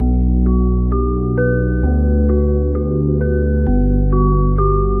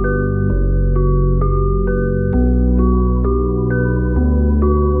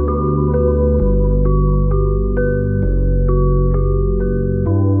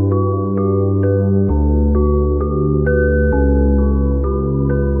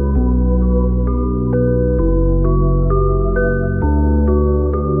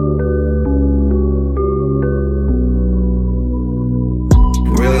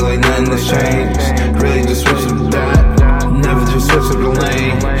nothing has changed. Really just switch up that, never just switch up the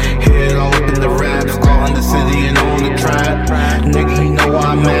lane. Hear it all up in the raps, all in the city and all in the trap. Nigga, you know where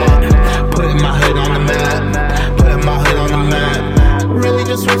I'm at, putting my hood on the map, putting my hood on the map. Really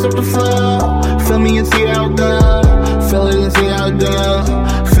just switch up the flow, feel me and see how it go. Feel it and see how it go,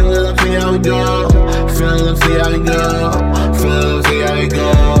 feel it and see how it go, feel it and see how it go, feel it and see how it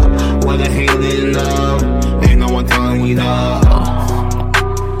go. Whether hating love, ain't no one telling me no.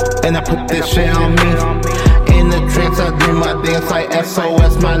 And I put this shit on me. In the trance, I do my dance like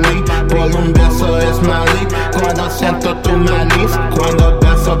SOS Mali. Por un beso es Mali. Cuando siento tu nariz, cuando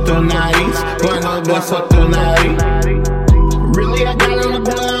beso tu nariz, cuando beso tu nariz. Really, I got on the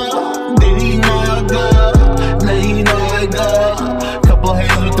blow. Did he know I go? Let you know I go. Couple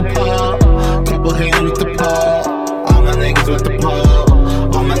hands with the pole, couple hands with the pole. All my niggas with the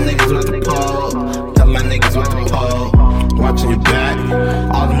pole, all my niggas with the pole. Got my niggas with the pole. Watching your back,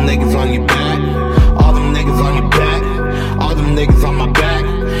 all them niggas on your back, all them niggas on your back, all them niggas on my back.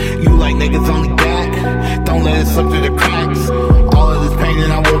 You like niggas on the back, don't let it slip through the cracks. All of this pain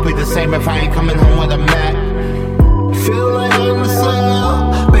and I won't be the same if I ain't coming home with a Mac. Feel like I'm the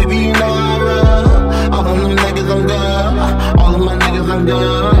soul, baby you know I roll. All of them niggas I'm good, all of my niggas I'm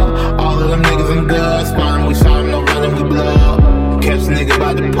good, all of them niggas I'm good. Spotting we shot no running we blow. Catch a nigga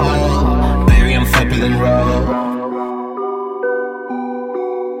by the pole, baby I'm flipping and roll.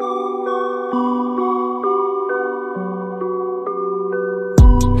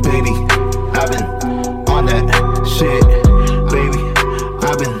 Baby, I've been on that shit. Baby,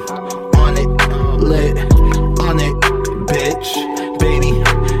 I've been on it, lit, on it, bitch. Baby,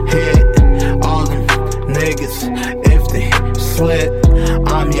 hit all them niggas if they slip.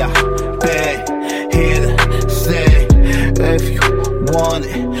 I'm your bad, here to stay. If you want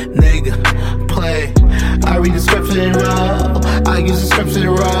it, nigga, play. I read the scripts and roll, I use the scripts and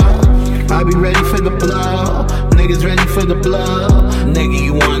roll. I be ready for the blow, niggas ready for the blow. Nigga,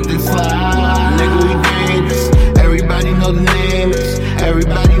 you want this slide? Nigga, we dangerous. Everybody know the names,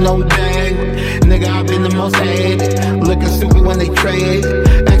 everybody know we bang. Nigga, I've been the most hated. Looking stupid when they trade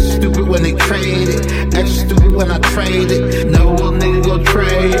it, extra stupid when they trade it, extra stupid when I trade it. Never will nigga go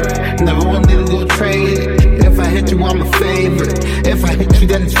trade.